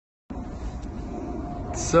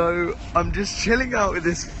So I'm just chilling out with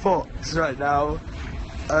this fox right now.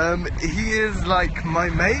 He is like my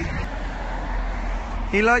mate.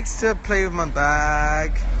 He likes to play with my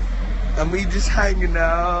bag, and we just hanging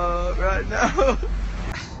out right now.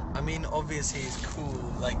 I mean, obviously he's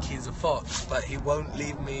cool, like he's a fox, but he won't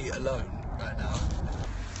leave me alone right now.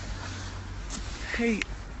 Hey,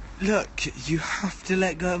 look, you have to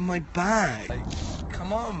let go of my bag. Like,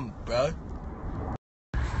 come on, bro.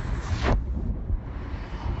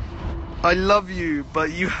 I love you,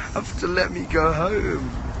 but you have to let me go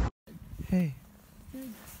home. Hey.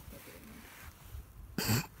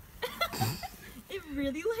 It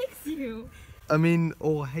really likes you. I mean,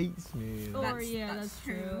 or hates me. Or yeah, that's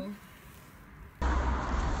true.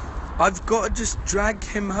 I've got to just drag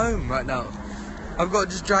him home right now. I've got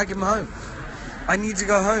to just drag him home. I need to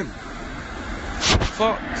go home.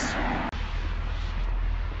 Fox.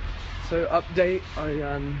 So update,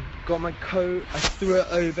 I got my coat, I threw it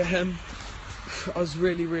over him. I was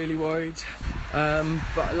really worried.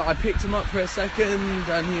 But like, I picked him up for a second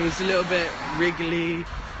and he was a little bit wriggly.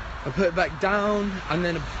 I put it back down and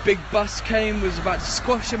then a big bus came, was about to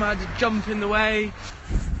squash him, I had to jump in the way.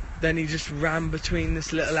 Then he just ran between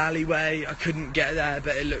this little alleyway. I couldn't get there,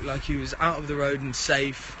 but it looked like he was out of the road and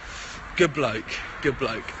safe. Good bloke, good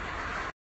bloke.